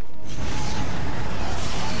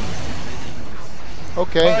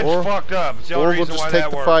 Okay, Pudge fucked up. It's the or only we'll reason just why take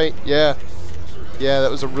that the worked. fight. Yeah. Yeah, that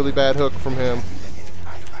was a really bad hook from him.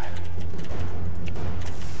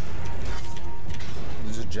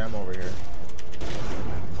 There's a gem over here.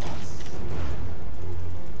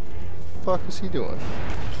 Fuck is he doing?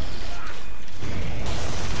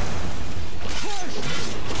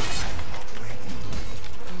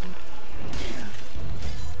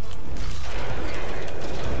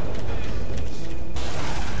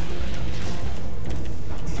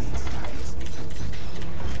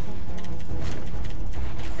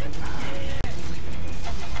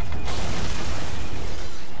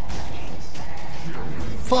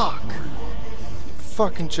 Fuck!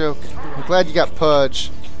 Fucking joke. I'm glad you got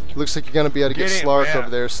Pudge. Looks like you're gonna be able to get Get it, Slark yeah. over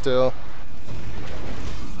there still.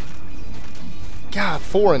 God,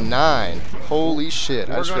 4 and 9. Holy shit!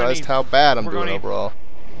 I We're just gonna realized need- how bad I'm we're doing gonna need- overall.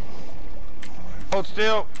 Hold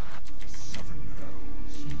still.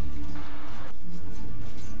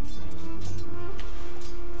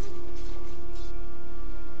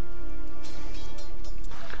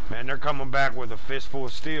 Man, they're coming back with a fistful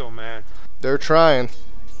of steel, man. They're trying.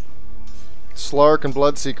 Slark and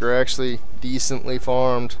Bloodseeker are actually decently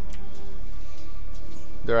farmed.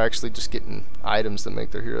 They're actually just getting items that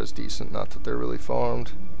make their heroes decent, not that they're really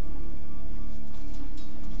farmed.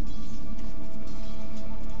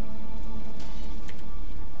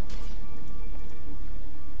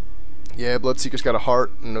 Yeah, Bloodseeker's got a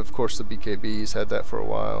heart, and of course the BKB's had that for a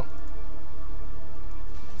while.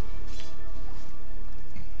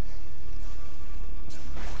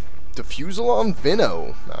 Diffusal on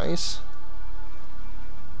Vino. Nice.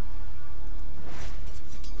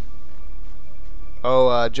 Oh,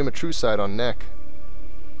 Gematruside on neck.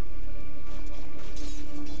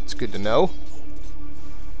 It's good to know.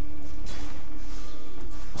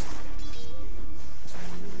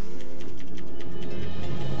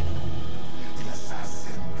 The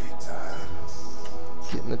assassin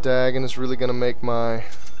returns. Getting the Dagon is really going to make my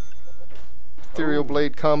Ethereal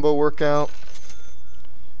Blade combo work out.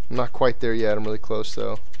 I'm not quite there yet. I'm really close,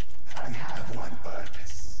 though. I have one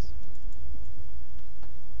purpose.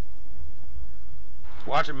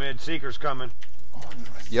 Watch it, mid. Seeker's coming.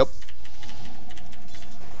 Onerous. Yep.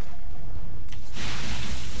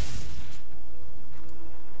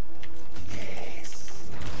 Yes.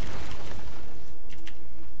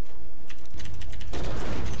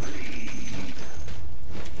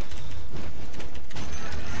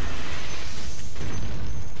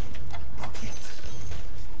 Rocket.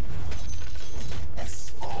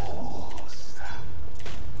 Exposed.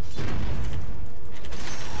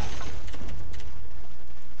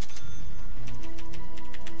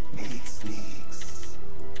 Mix.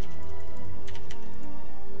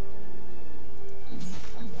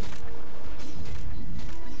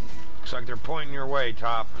 Looks like they're pointing your way,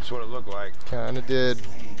 Top. That's what it looked like. Kinda did.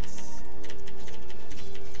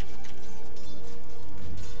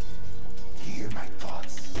 Hear my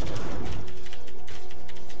thoughts.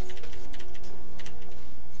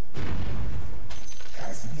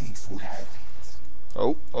 As Nix would have it.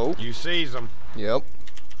 Oh, oh. You seize them. Yep.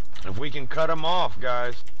 If we can cut them off,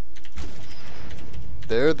 guys.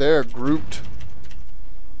 They're grouped.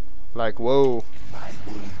 Like, whoa. My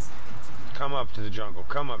words. Come up to the jungle.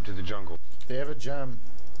 Come up to the jungle. They have a gem.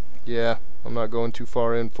 Yeah, I'm not going too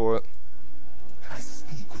far in for it. I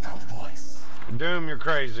speak without voice. Doom, you're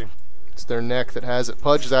crazy. It's their neck that has it.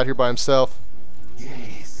 Pudge is out here by himself.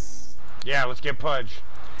 Yes. Yeah, let's get Pudge.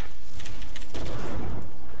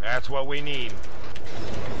 That's what we need.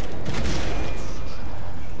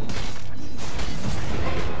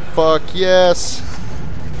 Fuck yes.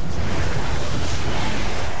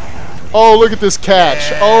 Oh, look at this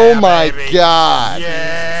catch. Yeah, Oh my baby. god.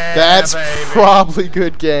 Yeah, That's baby. probably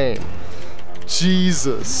good game.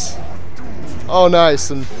 Jesus. Oh, nice.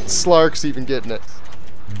 And Slark's even getting it.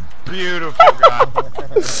 Beautiful, guy.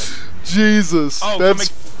 Jesus. Oh, That's somebody-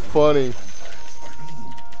 funny.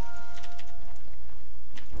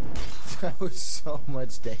 That was so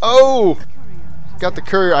much damage. Oh! Courier has Got the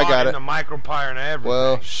courier. I got And it. the micropire and everything.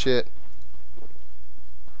 Well, shit.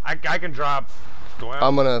 I can drop. Well,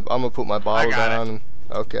 I'm gonna put my bottle got it. down. And,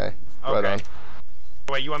 okay. Right okay. on.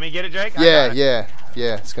 Wait, you want me to get it, Jake? I Yeah, got it.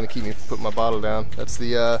 yeah. It's gonna keep me from putting my bottle down. That's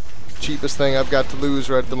the cheapest thing I've got to lose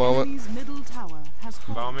right at the moment. enemy's middle tower has By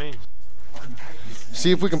all fallen. means.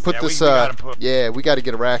 See if we can put Yeah, we- this. we gotta put- Yeah, we got to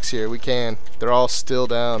get a Rax here. We can. They're all still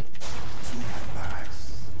down.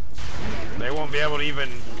 They won't be able to even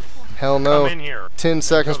Hell no. Come in here. 10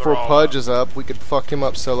 seconds So they're before all Pudge up. is up. We could fuck him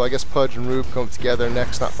up solo. I guess Pudge and Rube come together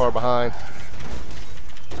next, not far behind.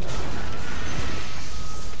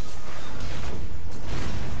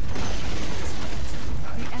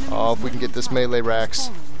 Oh, if we can get this melee racks.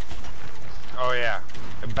 Oh yeah.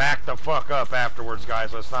 And back the fuck up afterwards,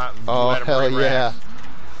 guys. Let's not Oh, let 'em hell bring yeah. racks.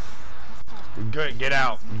 Good, get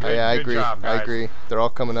out. Good, Yeah, I good agree. job, guys. I agree. They're all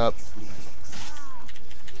coming up.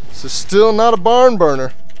 This is still not a barn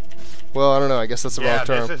burner. Well, I don't know. I guess that's the Yeah, wrong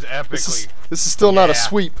term. this is epically. This is still not a Yeah.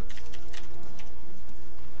 sweep.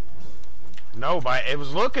 No, but it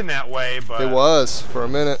was looking that way, but It was for a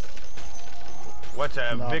minute. what's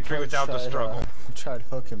a No, victory Pudge without the tried, struggle? Tried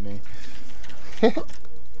hooking me.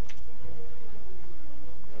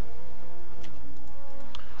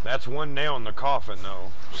 That's one nail in the coffin,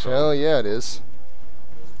 though. So. Hell yeah, it is.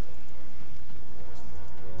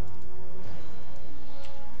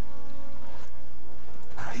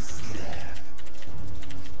 I see that.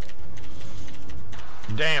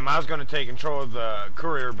 Damn, I was gonna take control of the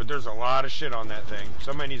courier, but there's a lot of shit on that thing.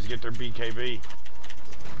 Somebody needs to get their BKB.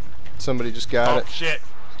 Somebody just got Oh it. shit!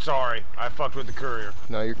 Sorry, I fucked with the courier.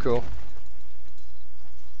 No, you're cool.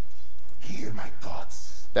 Hear my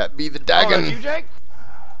thoughts. That be the Oh, that's you, Dagon. Jake?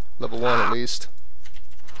 Level 1 at least.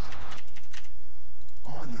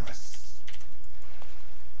 Onerous.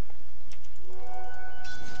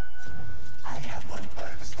 I have one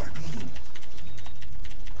purpose for being.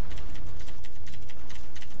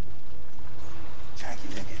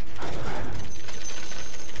 Jagged-legged, I run.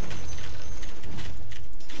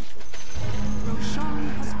 Roshan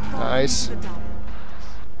has fallen Nice. to the Dire.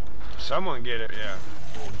 Someone get it, yeah.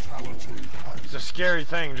 It's a scary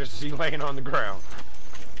thing just to see laying on the ground.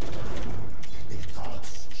 The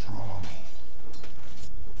thoughts draw me.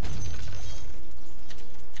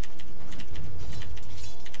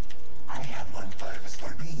 I have one purpose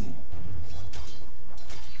for being.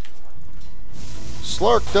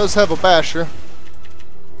 Slark does have a basher.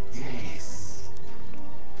 Yes.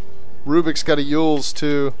 Rubik's got a Yules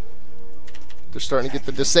too. They're starting to get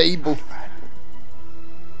the disable.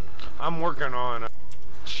 I'm working on a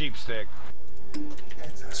sheep stick.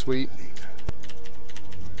 Sweet.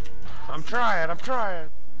 I'm trying, I'm trying.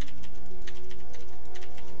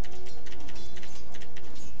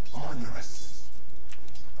 Onerous.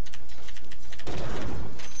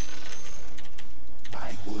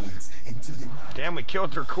 My words into the mind. Damn, we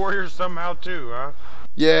killed their courier somehow too, huh?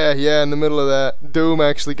 Yeah, yeah, in the middle of that. Doom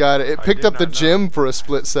actually got it. It I picked did up the not know. gem for a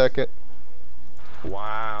split second.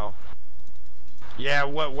 Wow. Yeah,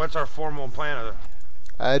 what's our formal plan of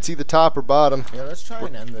It's either top or bottom. Yeah, let's try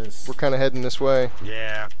and end this. We're kind of heading this way.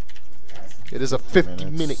 Yeah. It is a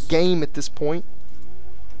 50-minute game at this point.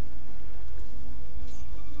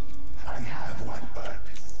 I have one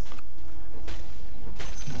purpose.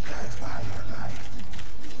 You can't buy your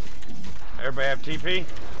life. Everybody have TP?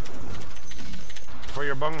 For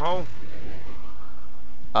your bunghole?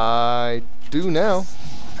 I do now.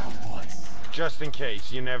 Not once. Just in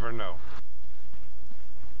case, you never know.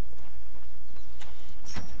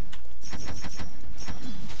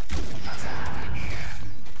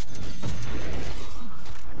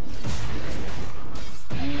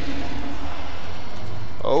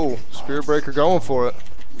 Oh, Spirit Breaker going for it.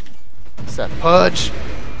 It's that Pudge.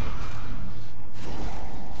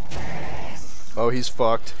 Oh, he's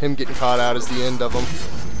fucked. Him getting caught out is the end of him.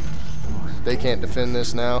 They can't defend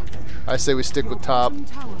this now. I say we stick Your with top. bottom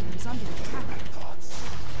tower is under attack.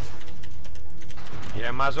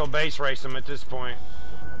 Yeah, might as well base race them at this point.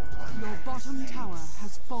 Your bottom tower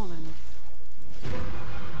has fallen.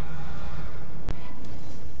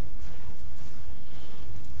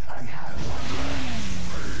 I have one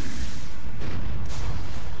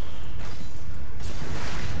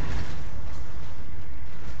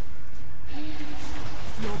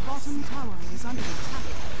Your bottom tower is under attack.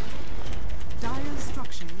 Dire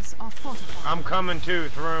structures are fortified. I'm coming too,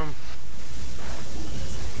 Throom.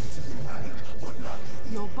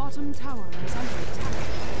 Your bottom tower is under attack.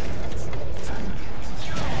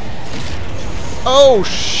 Oh,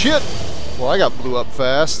 shit! Well, I got blew up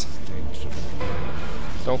fast.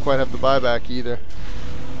 Don't quite have the buyback either.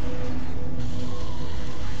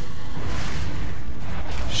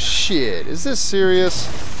 Shit, is this serious?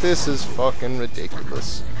 This is fucking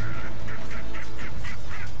ridiculous.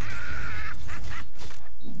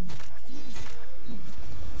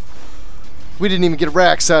 We didn't even get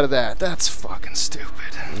racks out of that. That's fucking stupid.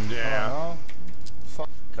 Yeah. Oh, fuck.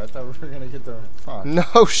 I thought we were gonna get the fuck.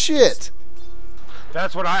 No shit.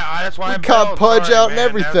 That's what that's why We I caught bailed. Pudge Sorry, out and man.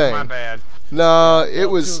 everything. That's my bad. No, it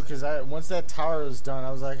was. Because once that tower was done,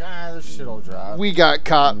 I was like, this shit'll drop. We got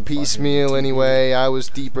caught piecemeal anyway. I was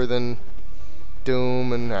deeper than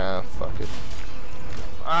Doom, and fuck it.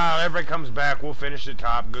 Everybody comes back. We'll finish the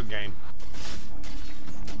top. Good game.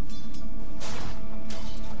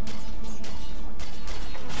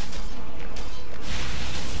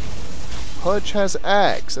 Pudge has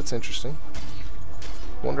axe. That's interesting.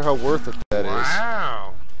 Wonder how worth it that is.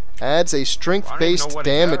 Wow. Adds a strength-based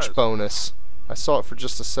damage bonus. I saw it for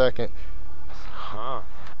just a second. Huh.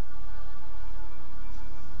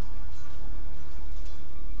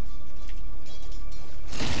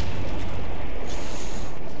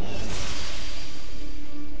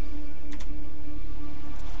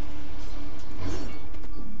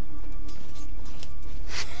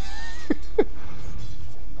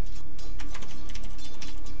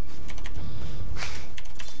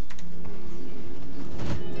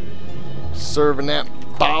 Serving that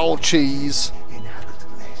ball cheese.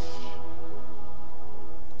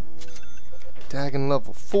 Dagon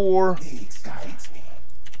level 4. It guides me.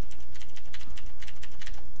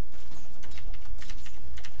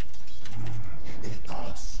 It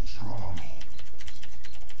thoughts draw me.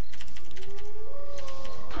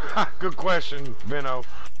 Ha, good question, Benno.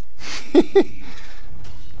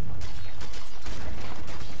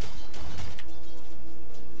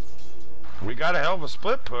 We got a hell of a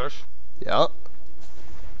split push. Yep.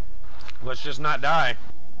 Let's just not die.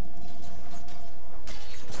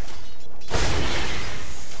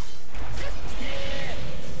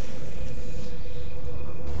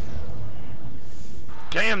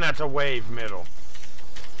 Damn, that's a wave middle.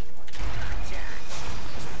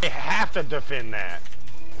 They have to defend that.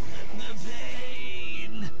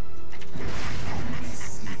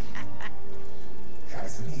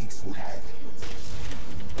 Cosmics would have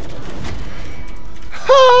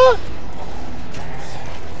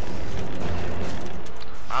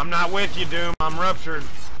I'm not with you, Doom. I'm ruptured.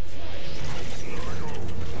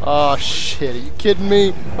 Oh shit, are you kidding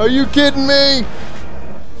me? Are you kidding me?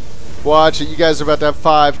 Watch it, you guys are about to have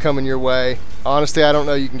 5 coming your way. Honestly, I don't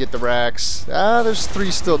know you can get the racks. There's 3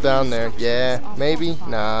 still down there. Yeah, maybe?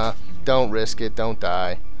 Nah, don't risk it, don't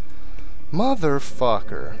die.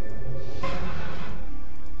 Motherfucker.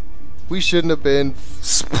 We shouldn't have been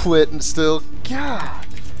split and still. God.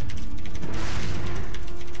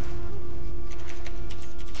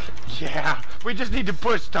 Yeah, we just need to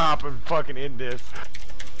push top and fucking end this.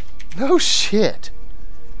 No shit.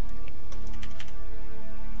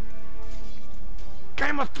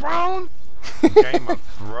 Game of Thrones? Game of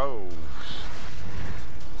Thrones.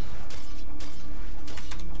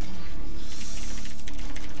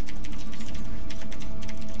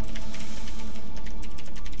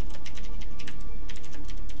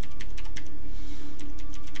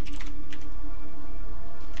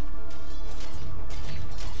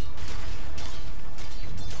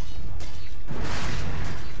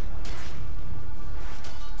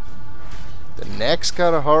 The neck's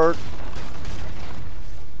got a heart.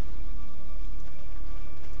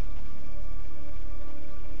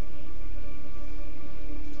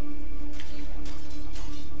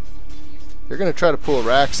 They're gonna try to pull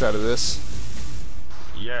racks out of this.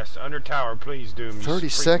 Yes, under tower, please, Doom. 30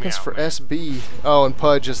 seconds for SB. Oh, and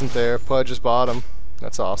Pudge isn't there. Pudge is bottom.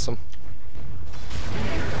 That's awesome.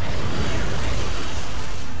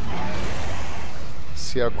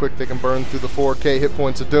 See how quick they can burn through the 4K hit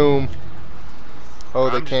points of Doom. Oh,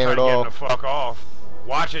 they can't at all. Get the fuck off.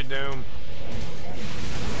 Watch it, Doom.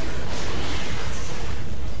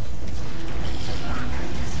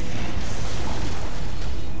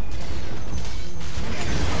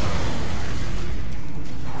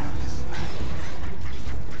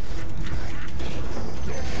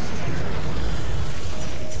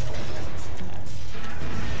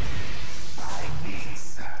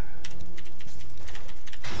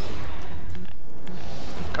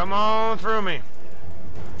 Come on through me.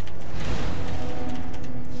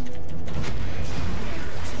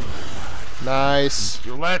 Nice.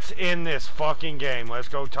 Let's end this fucking game. Let's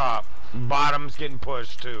go top. Bottom's getting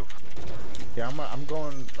pushed too. Yeah, I'm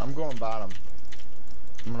going bottom.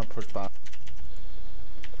 I'm gonna push bottom.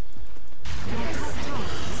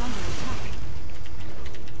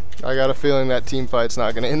 I got a feeling that team fight's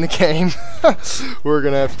not gonna end the game. We're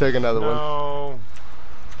gonna have to take another one. No.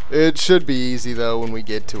 It should be easy though when we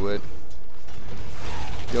get to it.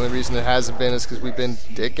 The only reason it hasn't been is because we've been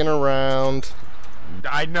dicking around.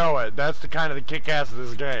 I know it. That's the kind of the kick-ass of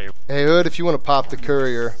this game. Hey Hood, if you want to pop the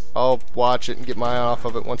courier, I'll watch it and get my eye off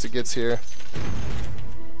of it once it gets here.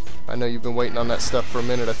 I know you've been waiting on that stuff for a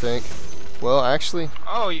minute, I think. Well, actually...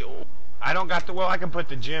 Oh, I don't got the... Well, I can put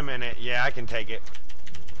the gem in it. Yeah, I can take it.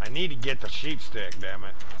 I need to get the sheep stick, damn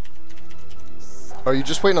it. Are you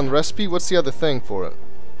just waiting on the recipe? What's the other thing for it?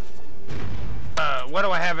 What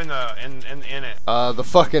do I have in it? The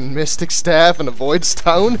fucking mystic staff and a void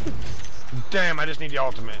stone. Damn, I just need the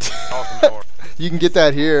ultimate. Ultimate ore. You can get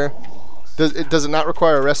that here. Does it not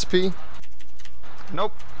require a recipe?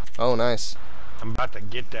 Nope. Oh, nice. I'm about to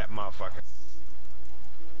get that motherfucker.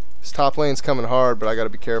 This top lane's coming hard, but I gotta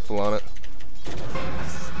be careful on it.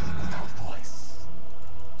 Without voice.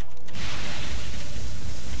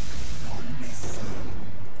 No missing.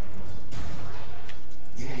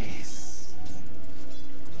 Yes.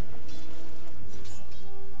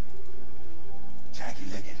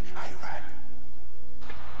 Jagged-legged, I ran.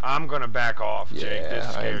 I'm gonna back off, Jake. Yeah, This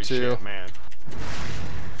is I am scary too. shit, man.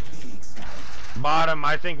 Bottom,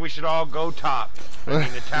 I think we should all go top. I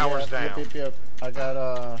mean, the tower's down. Yep. I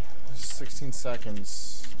got 16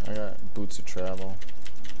 seconds. I got boots of travel.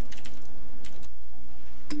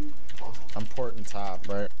 I'm porting top,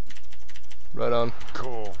 right? Right on.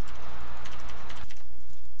 Cool.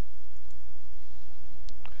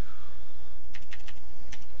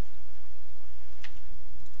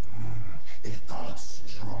 Their thoughts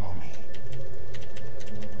draw me.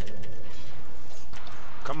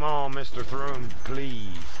 Come on, Mr. Throom, please.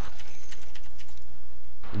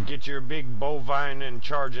 Get your big bovine and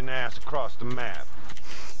charging ass across the map.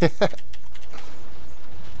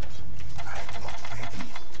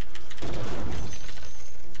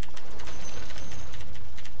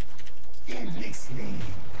 In this name.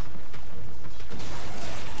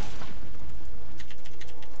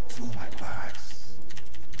 To my birds.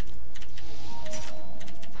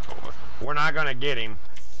 We're not gonna get him.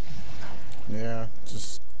 Yeah,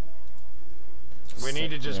 just. We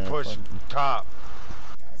need to just yeah, push fuck. top.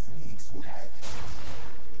 Snakes would have.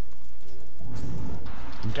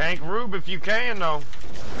 Gank Rube if you can, though.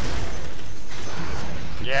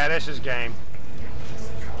 Yeah, this is game.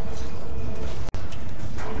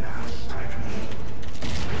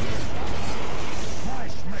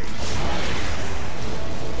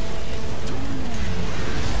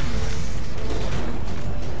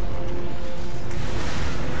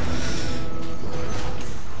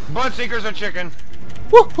 Bloodseekers are chicken.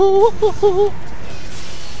 Woohoo! Woohoo!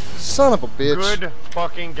 Son of a bitch. Good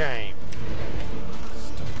fucking game.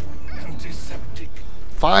 Antiseptic.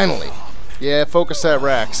 Finally. Yeah, focus that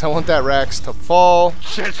Rax. I want that Rax to fall.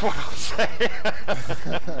 Shit's what I'll say.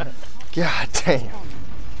 God damn.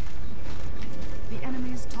 The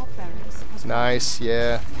enemy's top barracks has Nice,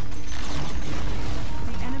 yeah. fallen.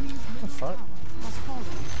 The enemy's middle fuck? tower has fallen.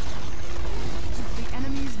 The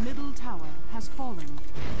enemy's middle tower has fallen.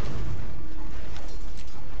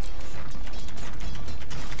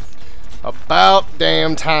 About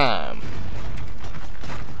damn time.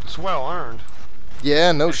 It's well earned.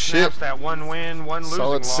 Yeah, no It shit. snaps that one win, one losing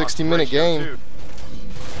Solid loss 60-minute ratio, game. too.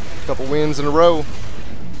 Couple wins in a row.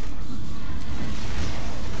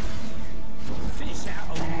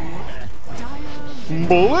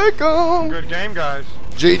 Blickum. Good game, guys.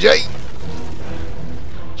 GJ.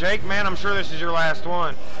 Jake, man, I'm sure this is your last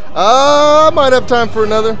one. I might have time for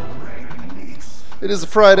another. It is a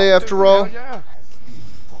Friday after all. Hell yeah.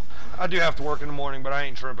 I do have to work in the morning, but I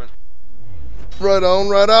ain't tripping. Right on,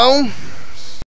 right on.